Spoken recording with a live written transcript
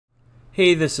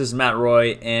Hey, this is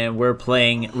Mathroy, and we're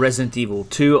playing Resident Evil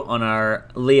 2 on our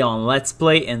Leon Let's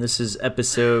Play, and this is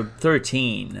episode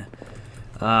 13.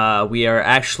 We're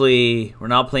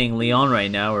not playing Leon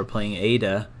right now, we're playing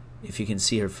Ada, if you can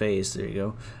see her face, there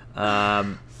you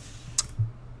go.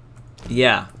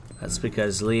 Yeah, that's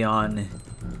because Leon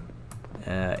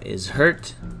is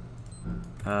hurt.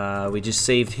 We just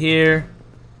saved here,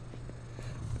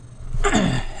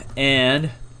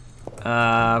 and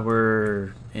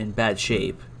we're in bad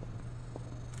shape.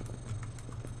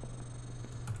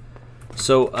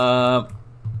 So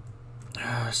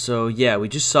yeah, we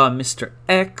just saw Mr.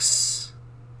 X.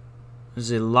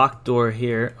 There's a locked door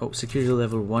here. Oh, security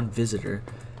level 1 visitor.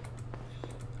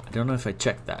 I don't know if I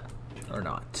checked that or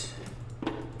not.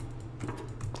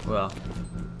 Well,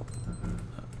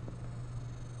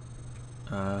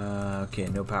 okay,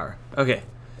 no power. Okay,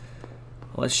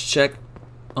 let's check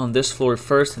on this floor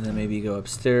first, and then maybe go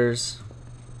upstairs.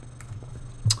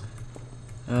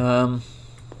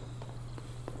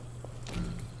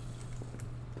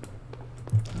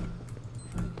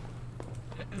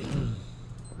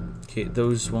 Okay,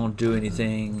 those won't do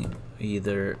anything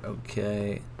either.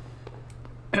 Okay.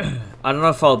 I don't know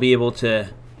if I'll be able to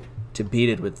beat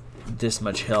it with this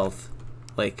much health.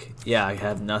 Like, yeah, I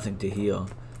have nothing to heal.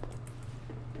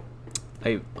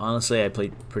 Honestly, I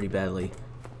played pretty badly.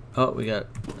 Oh, we got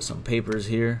some papers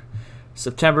here.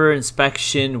 September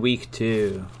inspection week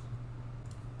 2.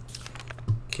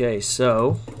 Okay,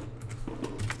 so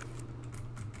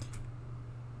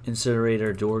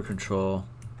Incinerator door control.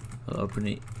 I'll open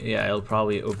it. Yeah, I'll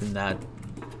probably open that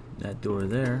door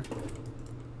there.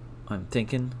 I'm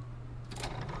thinking.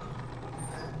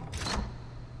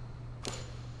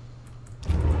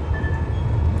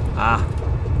 Ah.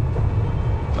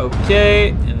 Okay,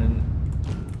 and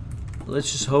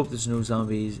let's just hope there's no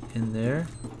zombies in there.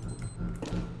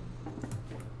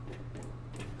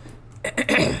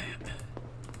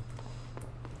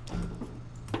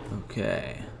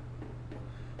 Okay.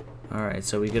 Alright,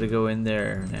 so we gotta go in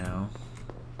there now.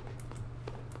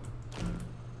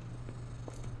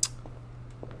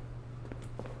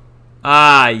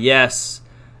 Ah, yes.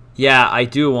 Yeah, I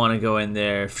do want to go in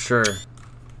there, sure.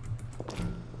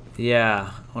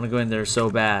 Yeah, I want to go in there so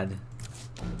bad.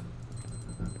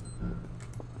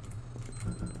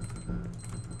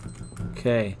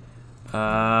 Okay.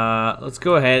 Let's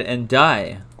go ahead and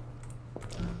die.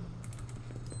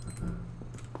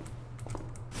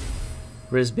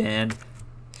 Wristband.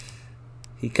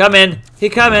 He coming! He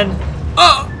coming!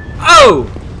 Oh! Oh!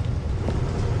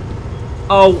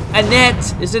 Oh,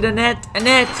 Annette! Is it Annette?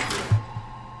 Annette!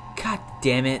 God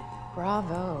damn it.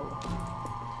 Bravo.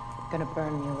 Gonna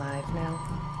burn me alive now.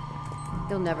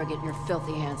 You'll never get your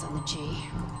filthy hands on the G.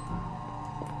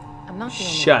 I'm not the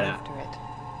only Shut one up. after it.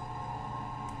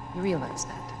 You realize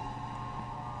that?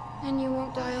 And you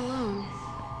won't die alone.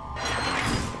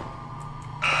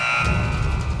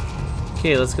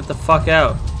 Okay, let's get the fuck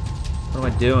out. What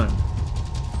am I doing?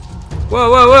 Whoa,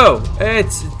 whoa, whoa!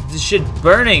 It's this shit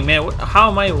burning, man.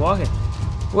 How am I walking?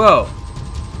 Whoa.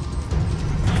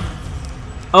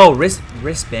 Oh,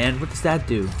 wristband. What does that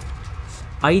do?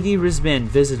 ID wristband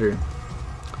visitor.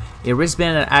 A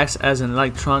wristband that acts as an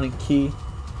electronic key.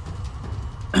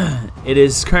 It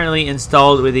is currently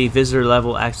installed with a visitor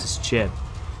level access chip.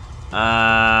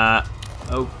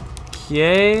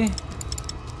 Okay.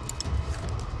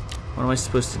 What am I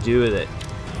supposed to do with it?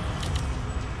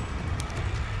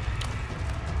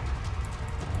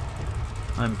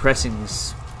 I'm pressing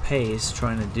space,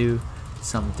 trying to do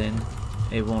something.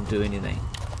 It won't do anything.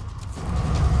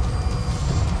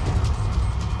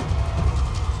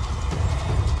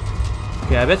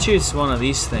 Okay, I bet you it's one of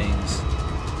these things.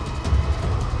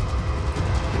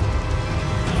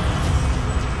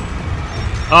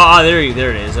 Oh, there it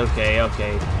is. Okay,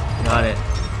 okay, got it.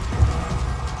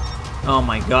 Oh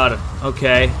my god.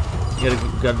 Okay, you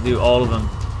gotta do all of them.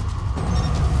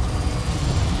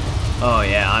 Oh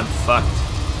yeah, I'm fucked.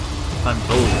 I'm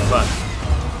totally fucked.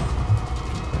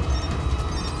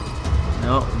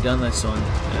 No, we've done this one.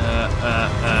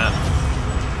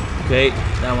 Okay,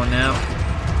 that one now.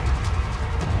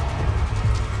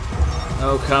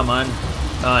 Oh, come on.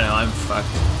 Oh no, I'm fucked.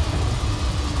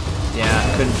 Yeah,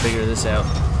 I couldn't figure this out.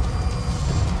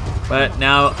 But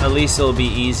now, at least it'll be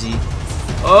easy.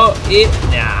 Oh,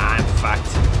 nah, I'm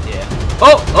fucked. Yeah.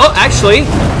 Oh, actually,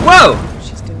 whoa!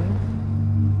 She's doing?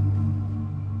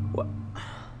 What?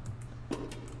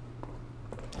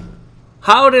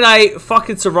 How did I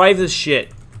fucking survive this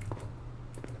shit?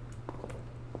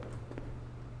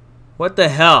 What the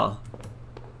hell?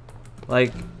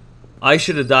 Like, I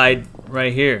should have died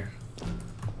right here.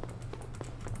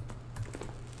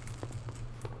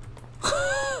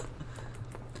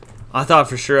 I thought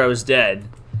for sure I was dead.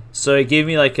 So it gave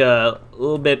me like a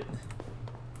little bit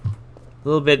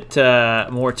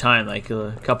more time, like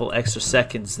a couple extra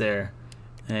seconds there,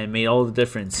 and it made all the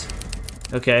difference.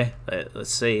 Okay, let's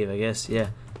save, I guess. Yeah,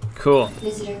 cool.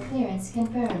 Visitor clearance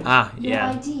confirmed. Ah,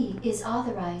 yeah. Your ID is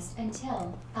authorized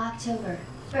until October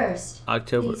 1st.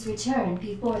 October. Please return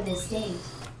before this date.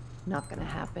 Not gonna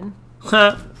happen.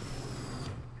 Huh.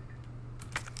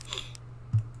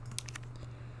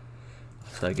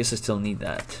 So I guess I still need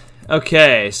that.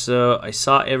 Okay, so I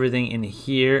saw everything in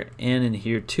here and in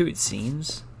here too, it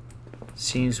seems.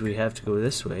 Seems we have to go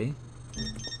this way.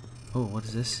 Oh, what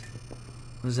is this?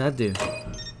 What does that do?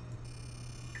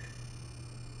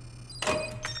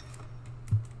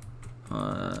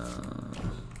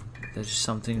 There's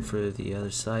something for the other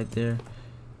side there.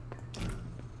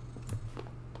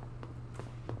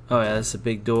 Oh yeah, that's a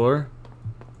big door.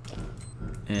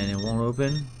 And it won't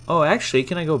open. Oh, actually,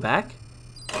 can I go back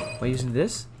by using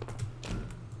this?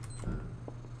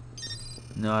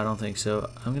 No, I don't think so.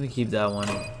 I'm gonna keep that one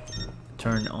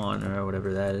turned on, or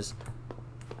whatever that is.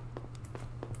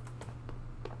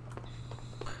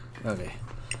 Okay.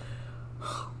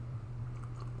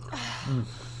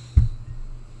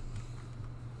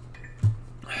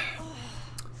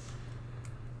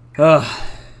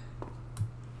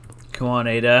 Come on,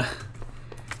 Ada.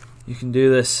 You can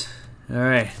do this.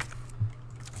 Alright.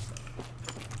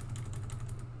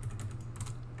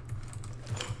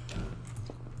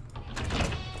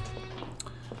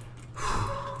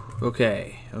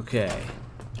 Okay, okay.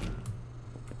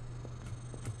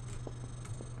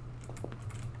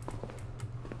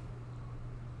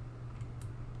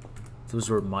 Those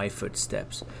were my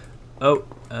footsteps. Oh,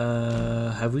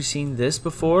 have we seen this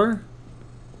before?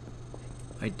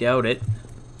 I doubt it.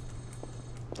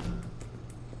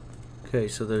 Okay,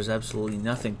 so there's absolutely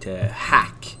nothing to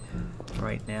hack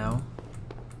right now.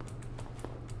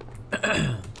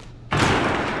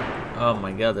 Oh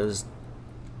my god, there's...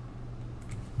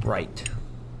 Right.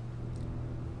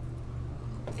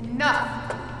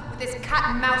 Enough with this cat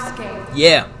and mouse game.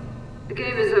 Yeah. The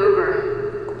game is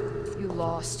over. You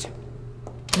lost.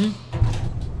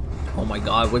 Oh my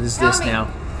god, what is Tell this me.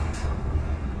 now?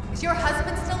 Is your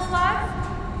husband still alive?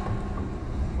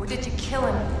 Or did you kill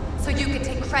him so you could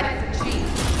take credit for G?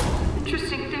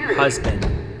 Interesting theory. Husband.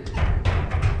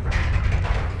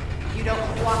 You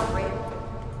don't cooperate.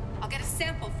 I'll get a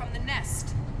sample from the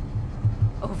nest.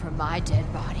 Over my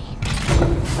dead body.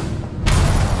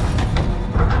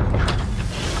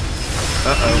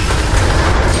 Uh-oh.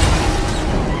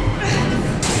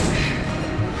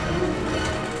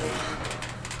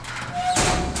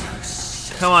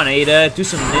 Come on, Ada, do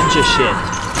some ninja shit.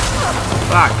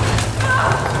 Fuck.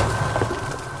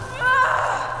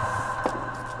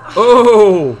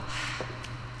 Oh!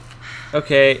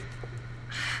 Okay.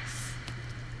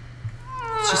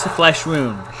 It's just a flesh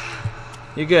wound.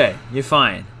 You're good. You're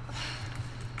fine.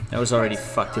 That was already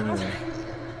fucked anyway.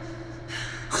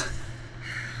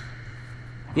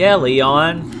 Yeah,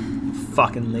 Leon.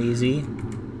 Fucking lazy.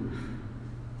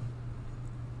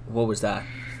 What was that?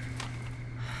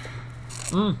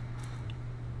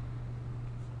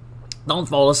 Don't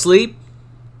fall asleep.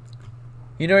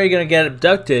 You know you're gonna get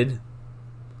abducted.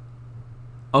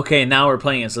 Okay, now we're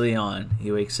playing as Leon. He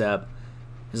wakes up.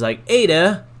 He's like,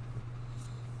 Ada.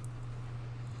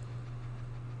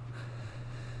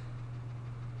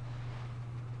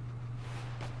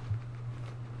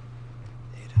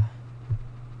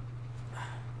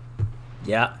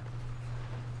 Yeah.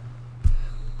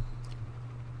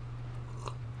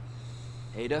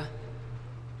 Ada?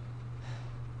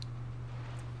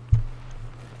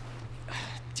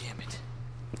 Damn it.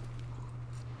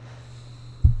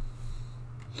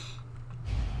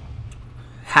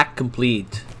 Hack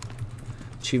complete.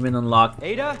 Achievement unlocked.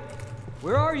 Ada?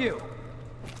 Where are you?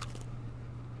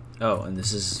 Oh, and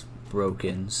this is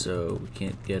broken, so we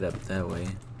can't get up that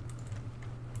way.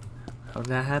 How did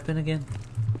that happen again?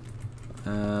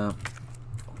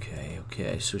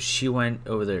 Okay, so she went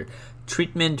over there.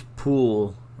 Treatment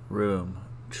pool room.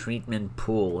 Treatment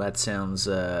pool. That sounds,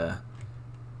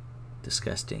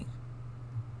 disgusting.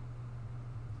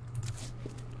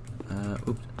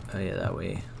 Oops. Oh yeah, that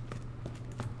way.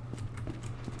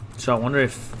 So I wonder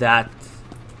if that...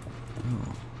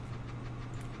 Oh.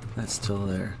 That's still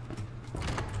there.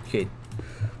 Okay.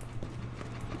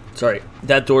 Sorry.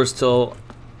 That door's still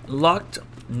locked.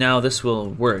 Now this will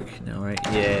work. No, right?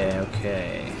 Yeah,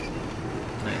 okay.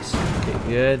 Nice. Okay,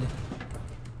 good.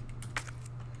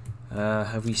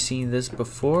 Have we seen this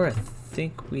before? I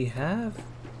think we have.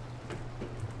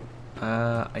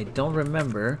 I don't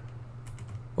remember.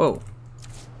 Whoa.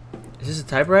 Is this a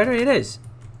typewriter? It is.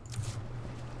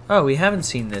 Oh, we haven't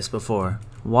seen this before.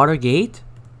 Watergate?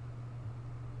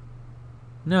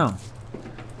 No.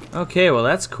 Okay, well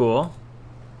that's cool.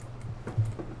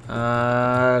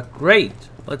 Great.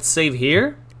 Let's save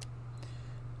here.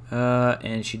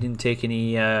 And she didn't take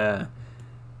any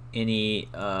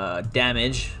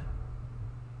damage.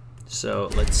 So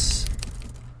let's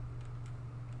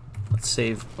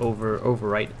save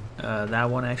overwrite that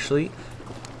one actually.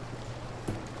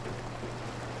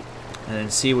 And then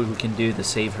see what we can do to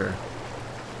save her.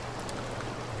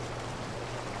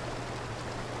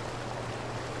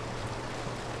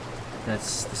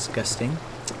 That's disgusting.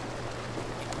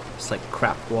 It's like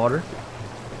crap water.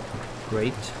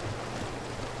 Great.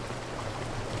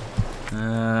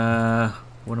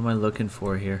 What am I looking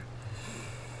for here?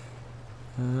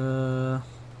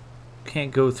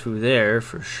 Can't go through there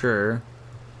for sure.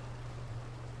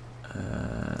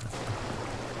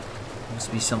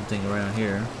 Must be something around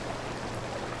here.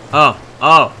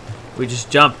 Oh, we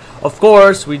just jump. Of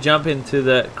course, we jump into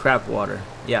the crap water.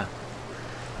 Yeah.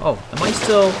 Oh, am I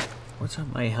still... What's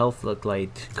my health look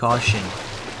like? Caution.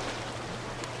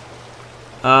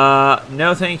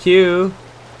 No thank you.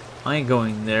 I ain't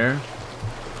going there.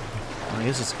 Well, I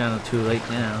guess it's kind of too late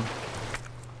now.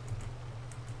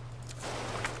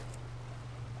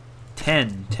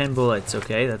 10 bullets.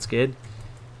 Okay, that's good.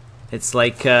 It's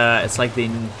like they...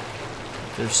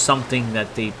 There's something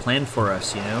that they planned for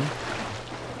us, you know?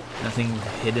 Nothing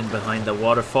hidden behind the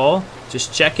waterfall.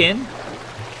 Just check in.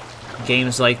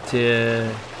 Games like to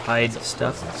hide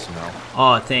stuff. Smell.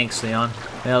 Oh, thanks, Leon.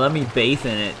 Yeah, let me bathe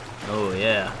in it. Oh,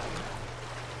 yeah.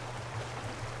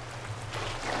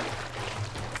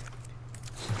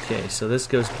 Okay, so this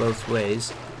goes both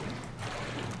ways.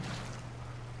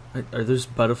 Are those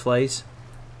butterflies?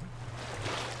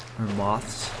 Or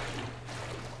moths?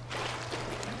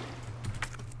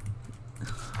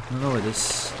 I don't know where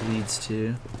this leads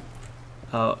to.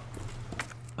 Oh.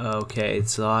 Okay,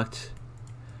 it's locked.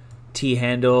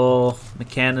 T-handle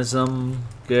mechanism.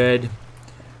 Good.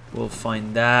 We'll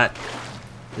find that.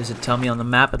 Does it tell me on the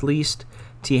map at least?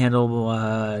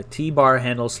 T-handle, T-bar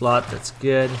handle slot. That's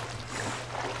good.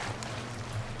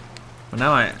 Well,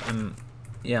 now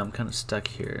I'm kind of stuck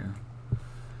here.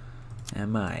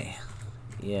 Am I?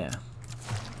 Yeah.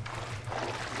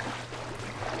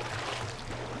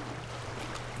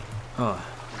 Oh.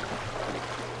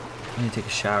 I need to take a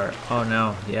shower. Oh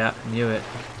no. Yeah, knew it.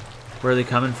 Where are they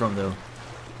coming from though?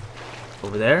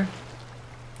 Over there?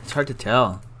 It's hard to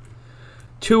tell.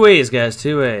 Two ways, guys.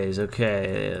 Two ways.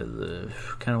 Okay.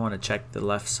 Kind of want to check the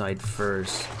left side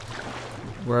first.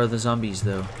 Where are the zombies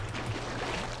though?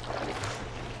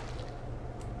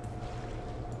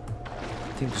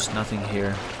 I think there's nothing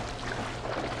here.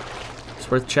 It's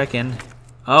worth checking.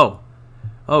 Oh.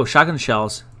 Oh, shotgun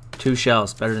shells. 2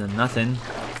 shells. Better than nothing.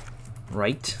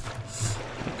 Right.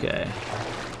 Okay.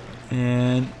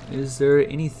 And is there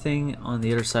anything on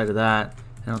the other side of that?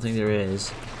 I don't think there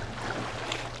is.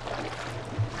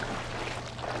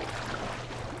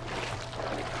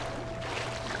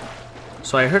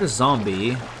 So I heard a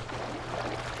zombie.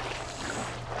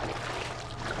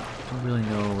 Don't really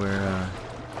know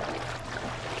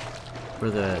where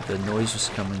the noise was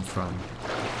coming from.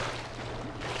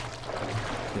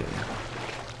 Okay.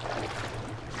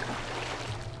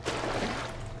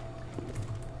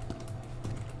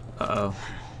 Uh-oh.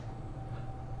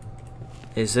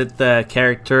 Is it the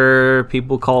character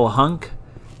people call Hunk?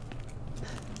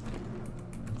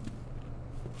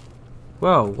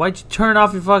 Whoa, why'd you turn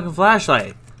off your fucking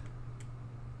flashlight?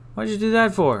 Why'd you do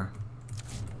that for?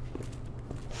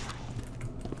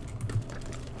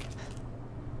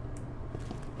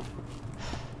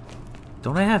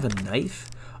 Don't I have a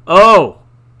knife? Oh!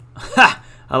 Ha!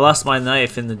 I lost my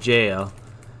knife in the jail.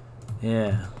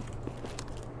 Yeah.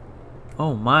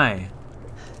 Oh my.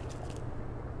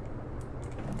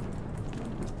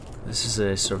 This is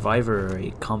a survivor or a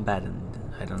combatant.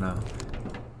 I don't know.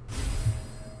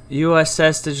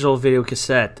 USS digital video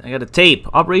cassette. I got a tape.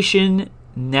 Operation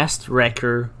Nest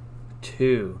Wrecker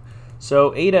 2.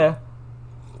 So Ada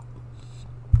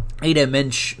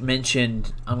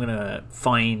mentioned I'm gonna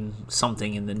find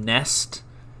something in the nest,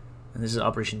 and this is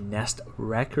Operation Nest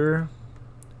Wrecker.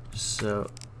 So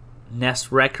Nest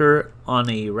Wrecker on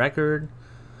a record.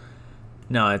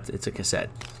 No, it's a cassette.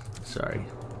 Sorry,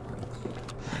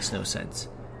 makes no sense.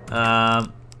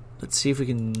 Let's see if we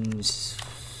can.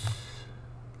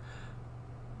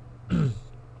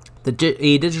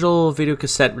 A digital video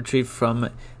cassette retrieved from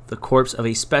the corpse of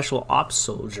a special ops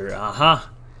soldier.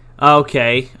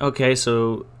 Okay,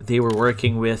 so they were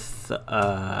working with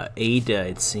Ada,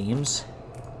 it seems.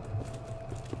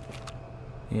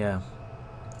 Yeah,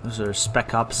 those are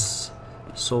spec ops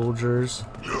Soldiers.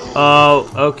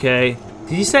 Oh, okay.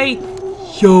 Did you say?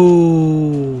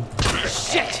 Yo.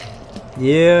 Shit!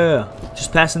 Yeah.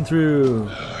 Just passing through.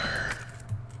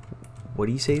 What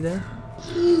do you say there?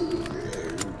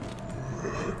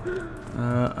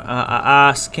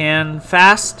 Scan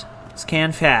fast.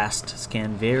 Scan fast.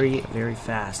 Scan very, very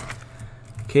fast.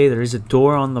 Okay, there is a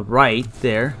door on the right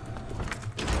there.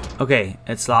 Okay,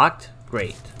 it's locked.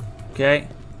 Great. Okay.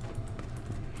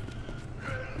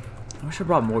 I wish I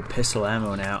brought more pistol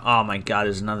ammo now. Oh my god,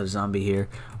 there's another zombie here.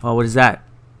 Oh, what is that?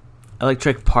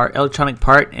 Electronic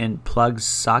part and plug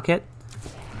socket.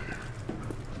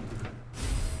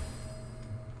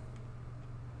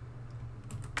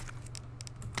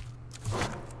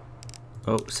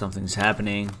 Oh, something's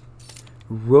happening.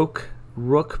 Rook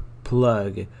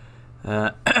plug.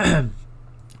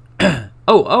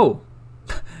 Oh,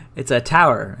 it's a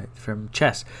tower from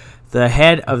chess. The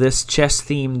head of this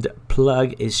chess-themed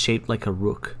plug is shaped like a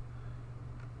rook.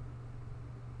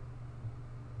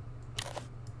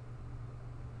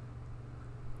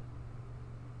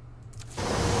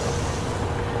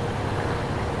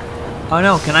 Oh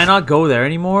no, can I not go there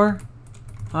anymore?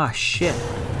 Ah, shit.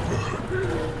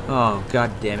 Oh,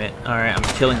 god damn it. Alright, I'm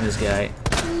killing this guy.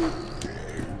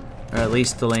 Or at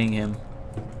least delaying him.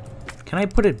 Can I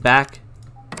put it back?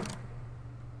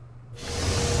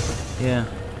 Yeah.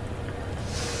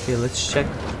 Okay, let's check.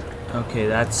 Okay,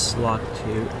 that's locked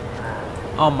too.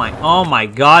 Oh my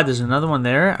god, there's another one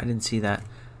there? I didn't see that.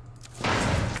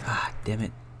 Ah, damn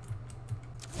it.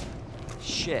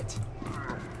 Shit.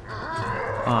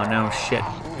 Oh no, shit.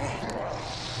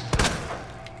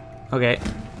 Okay.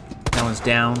 That one's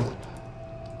down.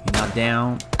 You're not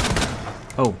down.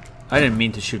 Oh, I didn't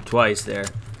mean to shoot twice there.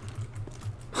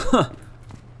 Huh.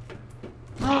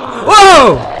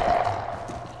 Whoa!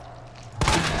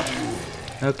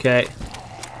 Okay.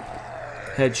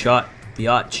 Headshot,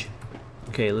 biatch.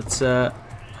 Okay, let's oh,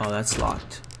 that's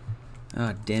locked.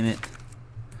 Oh, damn it.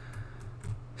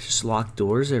 There's just locked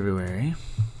doors everywhere, eh?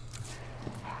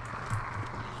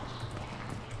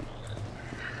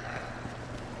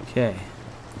 Okay.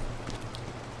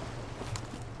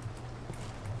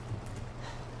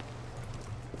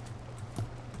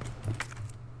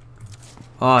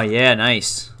 Oh yeah,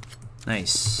 nice.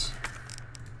 Nice.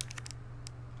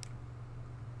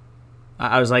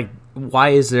 I was like, why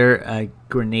is there a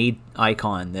grenade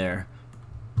icon there?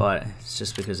 But it's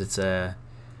just because it's a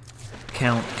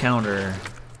counter.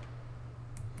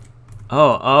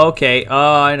 Oh, okay.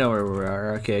 Oh, I know where we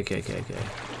are. Okay. Can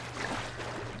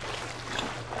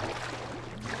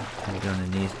I go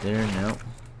underneath there? No.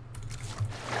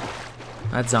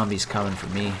 That zombie's coming for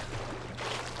me.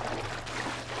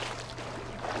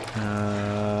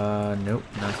 Nope,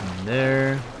 nothing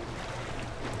there.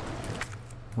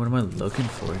 What am I looking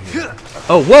for here?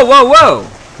 Oh, whoa!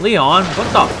 Leon,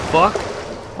 what the fuck?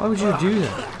 Why would you do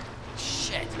that?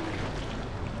 Shit.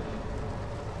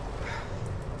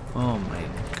 Oh my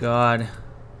god.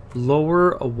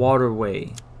 Lower a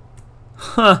waterway.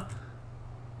 Huh.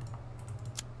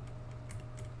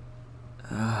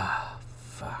 Ah,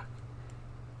 fuck.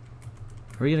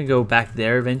 Are we gonna go back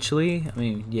there eventually? I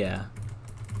mean, yeah.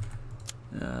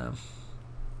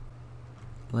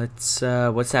 Let's,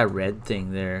 what's that red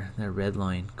thing there? That red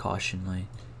line, caution light.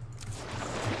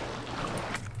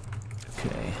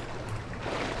 Okay.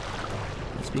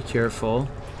 Let's be careful.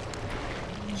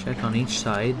 Check on each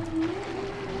side.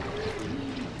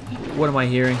 What am I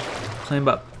hearing? Climb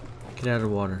up. Get out of the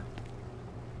water.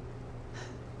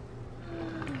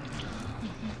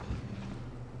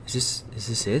 Is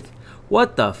this it?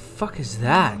 What the fuck is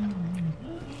that?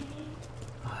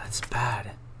 Oh, that's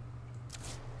bad.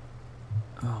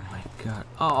 Oh my god.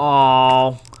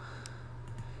 Oh.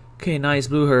 Okay, nice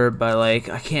blue herb, but like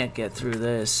I can't get through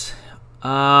this.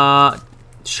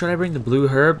 Should I bring the blue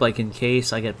herb like in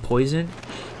case I get poisoned?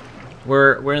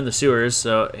 We're in the sewers,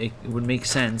 so it would make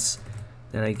sense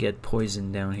that I get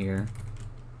poisoned down here.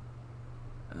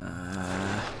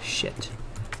 Shit.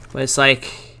 But it's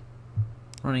like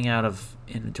running out of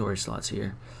inventory slots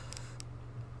here.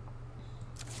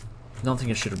 I don't think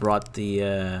I should have brought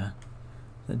the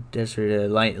desert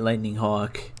lightning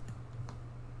hawk.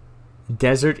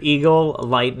 Desert eagle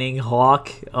lightning hawk.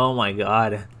 Oh my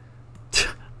god.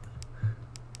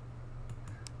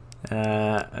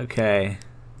 Okay.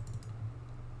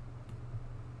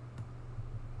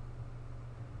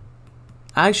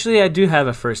 Actually, I do have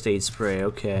a first aid spray.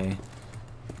 Okay.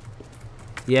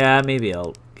 Yeah, maybe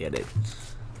I'll get it.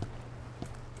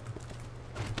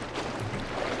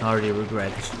 I already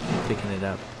regret picking it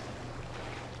up.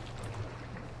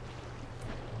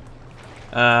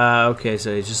 Okay, so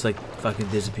it just like fucking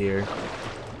disappeared.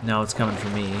 No, it's coming for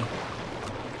me.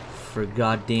 For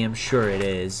goddamn sure it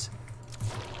is.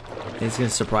 It's gonna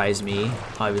surprise me,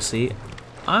 obviously.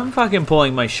 I'm fucking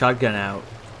pulling my shotgun out.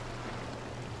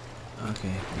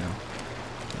 Okay, no.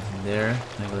 Nothing there.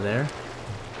 Can I go there?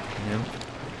 Nope.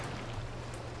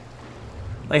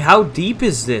 Like, how deep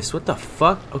is this? What the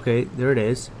fuck? Okay, there it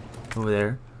is. Over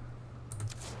there.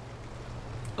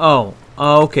 Oh.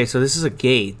 Oh, okay, so this is a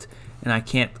gate. And I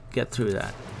can't get through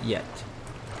that yet.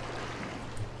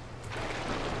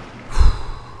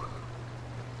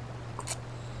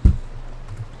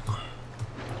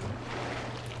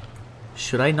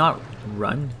 Should I not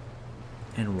run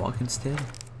and walk instead?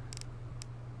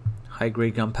 High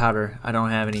grade gunpowder. I don't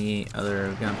have any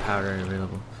other gunpowder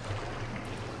available.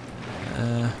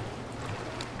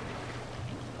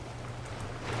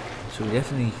 So we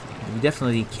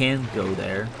definitely can go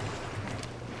there.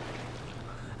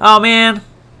 Oh man!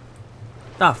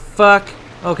 The fuck?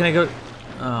 Oh, can I go?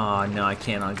 Oh no, I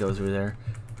cannot go through there.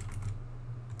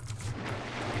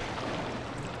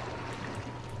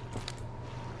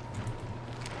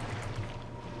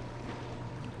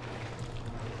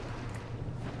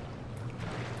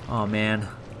 Oh man.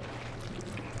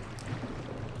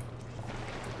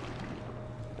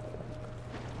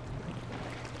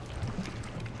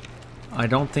 I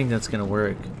don't think that's gonna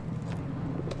work.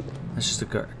 That's just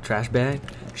a trash bag.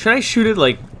 Should I shoot it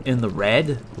like in the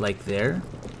red, like there?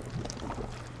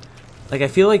 Like I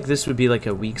feel like this would be like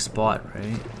a weak spot,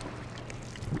 right?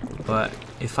 But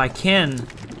if I can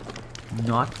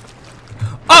not.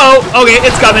 Oh, okay,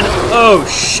 it's coming. Oh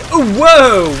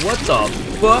whoa! What the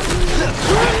fuck?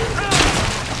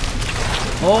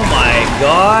 Oh my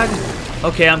god.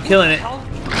 Okay, I'm killing it.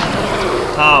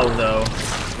 How though?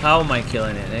 How am I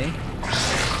killing it, eh?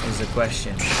 Is the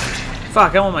question.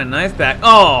 Fuck, I want my knife back.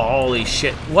 Oh, holy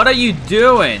shit. What are you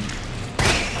doing?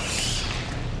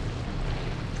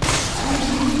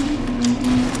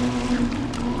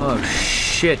 Oh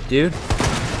shit, dude.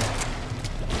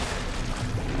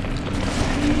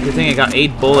 Good thing I got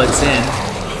 8 bullets in.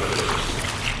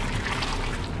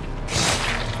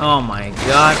 Oh my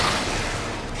god.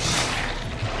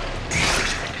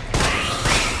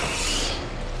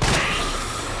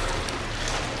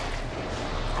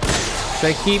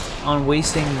 Should I keep on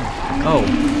wasting... Oh.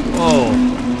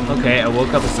 Oh. Okay, I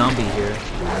woke up a zombie here.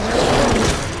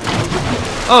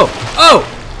 Oh. Oh!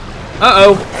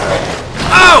 Uh-oh.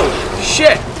 Oh!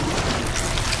 Shit!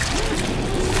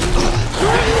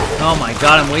 Oh my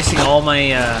god, I'm wasting all my,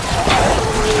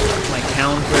 my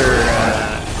counter,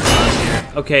 here.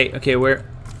 Okay, okay, where?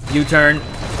 U-turn.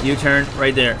 U-turn,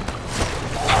 right there.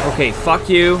 Okay, fuck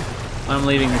you. I'm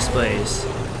leaving this place.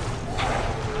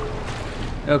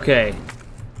 Okay.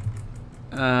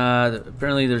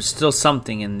 Apparently there's still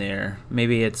something in there.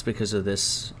 Maybe it's because of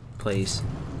this place.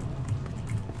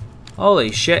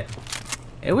 Holy shit.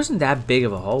 It wasn't that big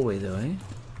of a hallway though, eh?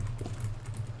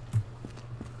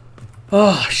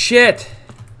 Oh, shit.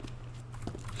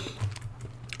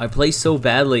 I play so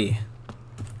badly.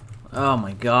 Oh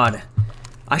my god.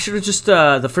 I should have just,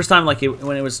 the first time, like,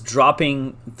 when it was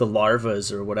dropping the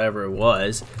larvas or whatever it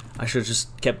was, I should have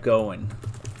just kept going.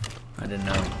 I didn't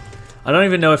know. I don't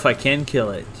even know if I can kill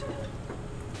it.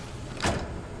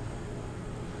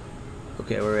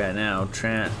 Okay, where are we at now?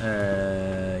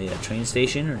 Yeah, train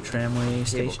station or tramway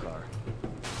station? Cable car.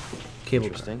 Cable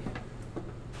Interesting. car.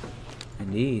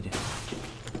 Indeed.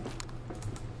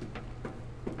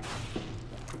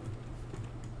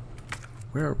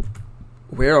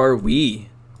 Where are we?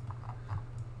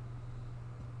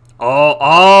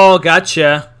 Oh,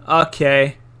 gotcha.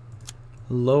 Okay.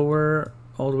 Lower,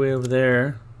 all the way over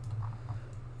there.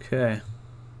 Okay.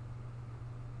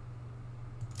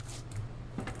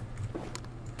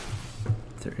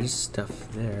 There is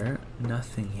stuff there.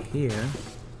 Nothing here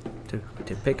to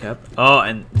pick up. Oh,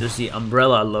 and there's the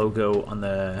umbrella logo on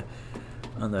the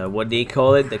what do you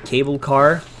call it? The cable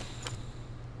car.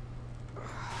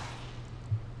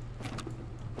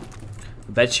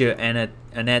 I bet you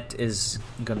Annette is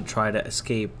gonna try to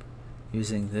escape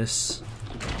using this.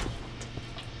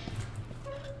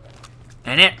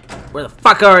 Annette, where the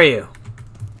fuck are you?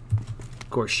 Of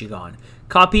course she gone.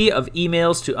 Copy of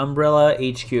emails to Umbrella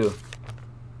HQ.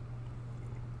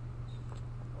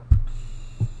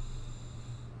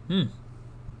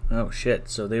 Oh shit,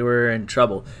 so they were in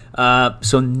trouble.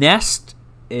 So Nest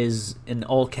is in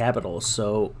all capitals,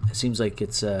 so it seems like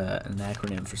it's an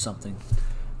acronym for something.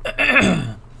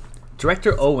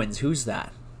 Director Owens, who's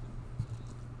that?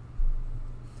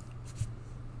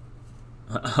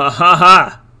 Ha ha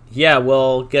ha! Yeah,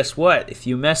 well, guess what? If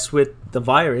you mess with the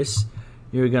virus,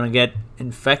 you're gonna get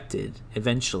infected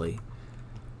eventually.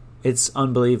 It's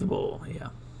unbelievable, yeah.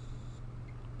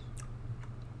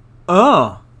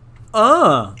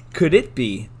 Could it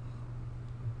be?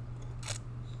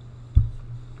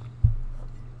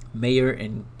 Mayor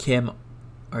and Kim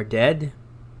are dead.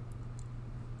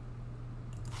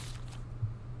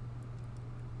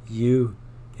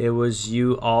 It was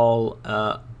you all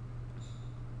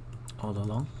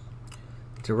along.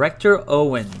 Director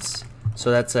Owens.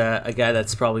 So that's a guy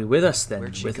that's probably with us then,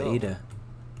 with Ada.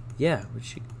 Yeah, where'd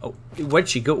she? Oh, where'd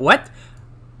she go? What?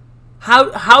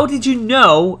 How did you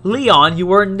know, Leon? You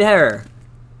weren't there.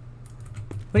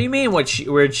 What do you mean?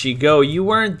 Where'd she go? You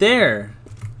weren't there.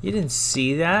 You didn't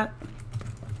see that.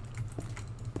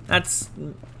 That's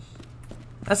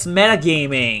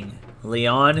metagaming,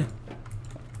 Leon.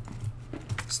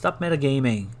 Stop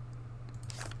metagaming.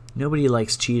 Nobody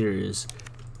likes cheaters.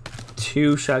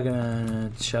 2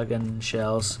 shotgun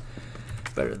shells.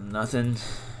 Better than nothing.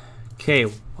 Okay,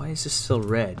 why is this still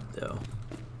red though?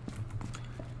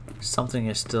 Something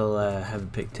I still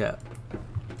haven't picked up.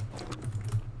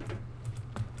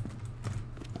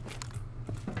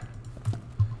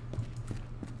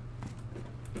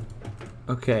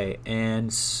 Okay,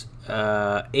 and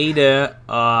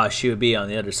Ada, she would be on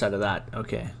the other side of that.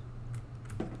 Okay.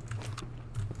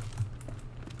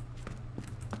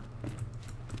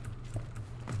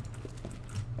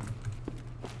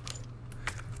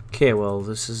 Okay, well,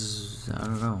 this is, I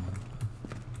don't know.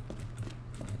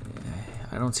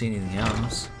 I don't see anything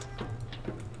else.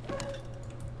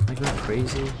 Am I going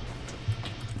crazy?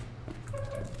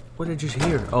 What did you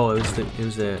hear? Oh, it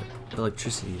was the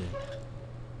electricity there.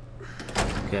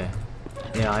 Okay.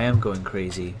 Yeah, I am going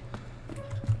crazy.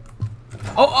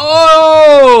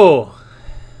 Oh!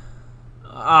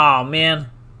 Oh,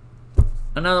 man.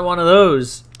 Another one of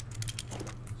those.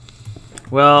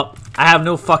 Well, I have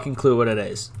no fucking clue what it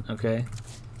is, okay?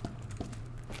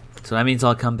 So that means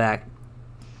I'll come back.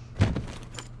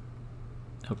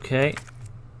 Okay.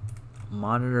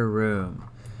 Monitor room.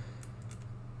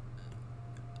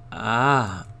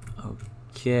 Ah,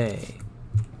 okay.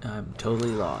 I'm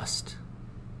totally lost.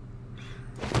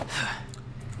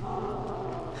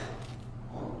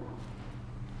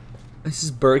 This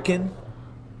is Birkin.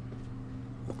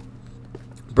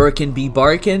 Birkin be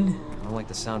barkin'. I don't like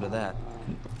the sound of that.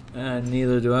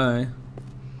 Neither do I.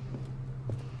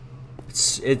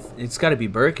 It's got to be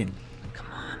Birkin. Come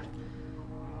on.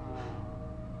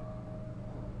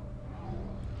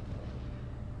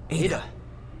 Ada.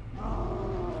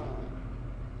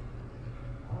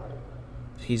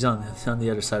 He's on the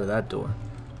other side of that door.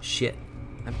 Shit.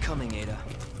 I'm coming, Ada.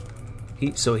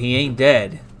 So he ain't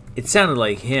dead. It sounded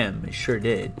like him. It sure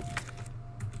did.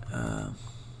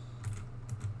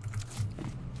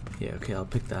 Yeah. Okay. I'll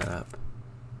pick that up.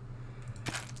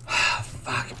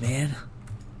 Fuck, man.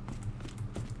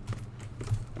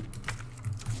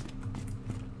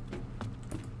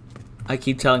 I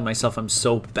keep telling myself I'm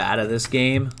so bad at this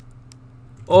game.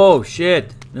 Oh,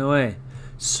 shit. No way.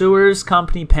 Sewers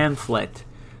Company pamphlet.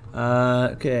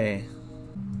 Okay.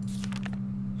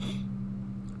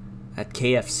 At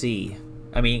KFC.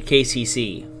 I mean,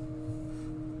 KCC.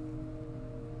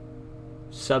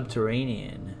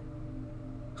 Subterranean.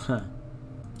 Huh.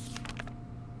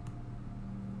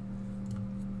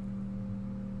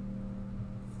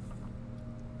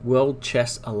 World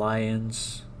Chess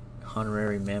Alliance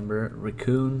honorary member,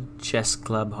 Raccoon Chess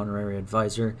Club honorary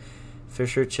advisor,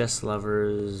 Fisher Chess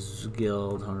Lovers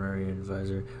Guild honorary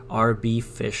advisor, RB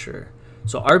Fisher.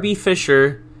 So RB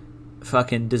Fisher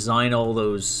fucking designed all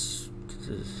those,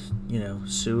 you know,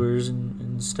 sewers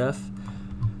and stuff.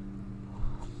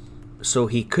 So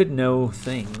he could know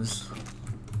things.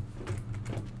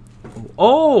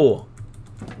 Oh!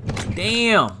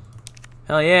 Damn!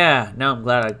 Hell yeah! Now I'm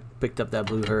glad I picked up that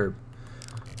blue herb.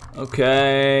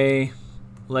 Okay,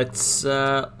 let's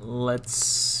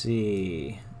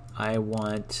see. I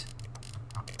want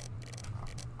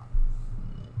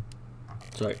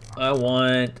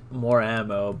more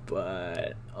ammo,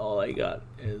 but all I got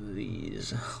is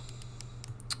these.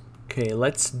 Okay,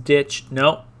 let's ditch.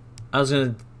 Nope. I was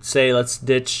gonna say let's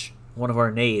ditch one of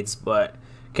our nades, but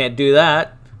can't do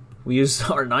that. We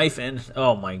used our knife in.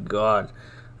 Oh my god,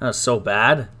 that was so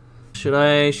bad. Should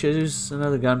I use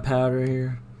another gunpowder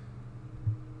here?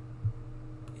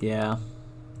 Yeah.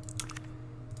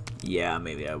 Yeah,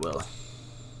 maybe I will.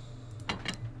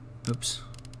 Oops.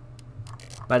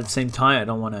 But at the same time, I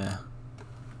don't want to...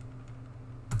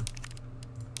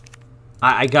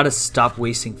 I gotta stop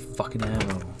wasting fucking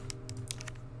ammo.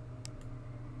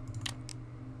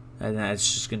 And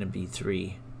that's just gonna be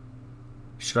 3.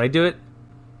 Should I do it?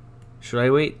 Should I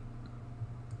wait?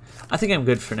 I think I'm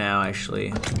good for now,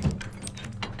 actually.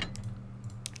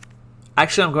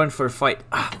 Actually, I'm going for a fight.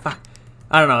 Ah, fuck.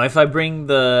 I don't know if I bring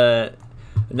the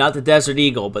not the Desert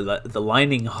Eagle, but the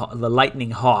Lightning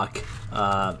Hawk.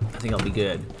 I think I'll be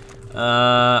good.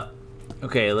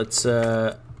 Okay, let's.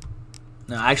 No,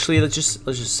 actually, let's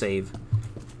just save.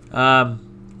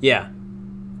 Yeah.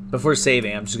 Before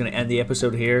saving, I'm just gonna end the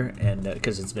episode here, and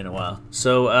because it's been a while.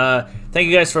 So, thank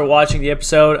you guys for watching the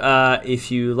episode.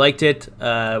 If you liked it,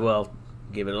 well,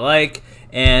 give it a like,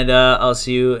 and I'll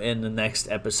see you in the next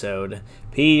episode.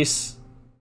 Peace.